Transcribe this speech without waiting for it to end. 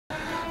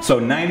So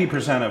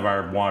 90% of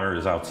our water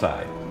is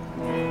outside.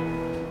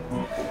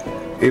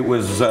 It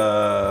was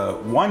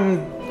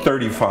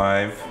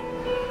 135,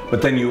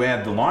 but then you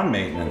add the lawn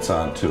maintenance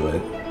onto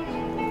it,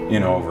 you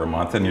know, over a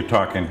month, and you're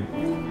talking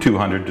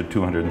 200 to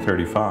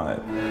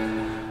 235.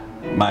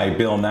 My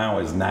bill now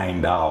is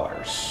 $9.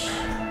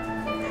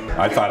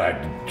 I thought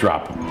I'd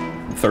drop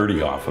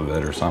 30 off of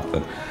it or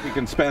something. You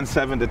can spend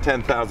 $7,000 to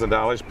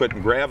 $10,000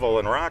 putting gravel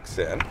and rocks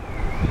in,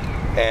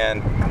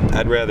 and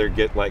I'd rather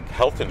get like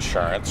health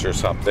insurance or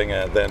something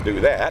than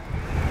do that.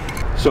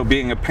 So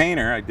being a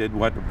painter, I did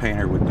what a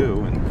painter would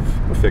do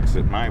and fix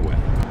it my way.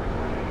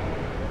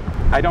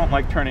 I don't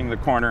like turning the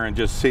corner and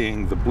just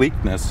seeing the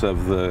bleakness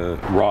of the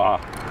raw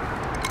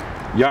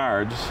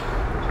yards.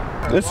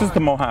 This is the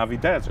Mojave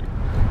Desert,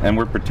 and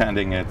we're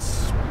pretending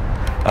it's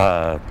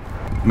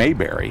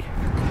Mayberry.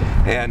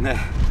 And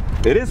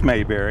it is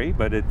Mayberry,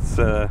 but it's,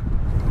 you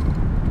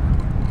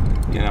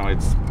know,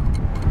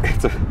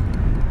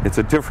 it's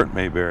a different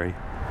Mayberry.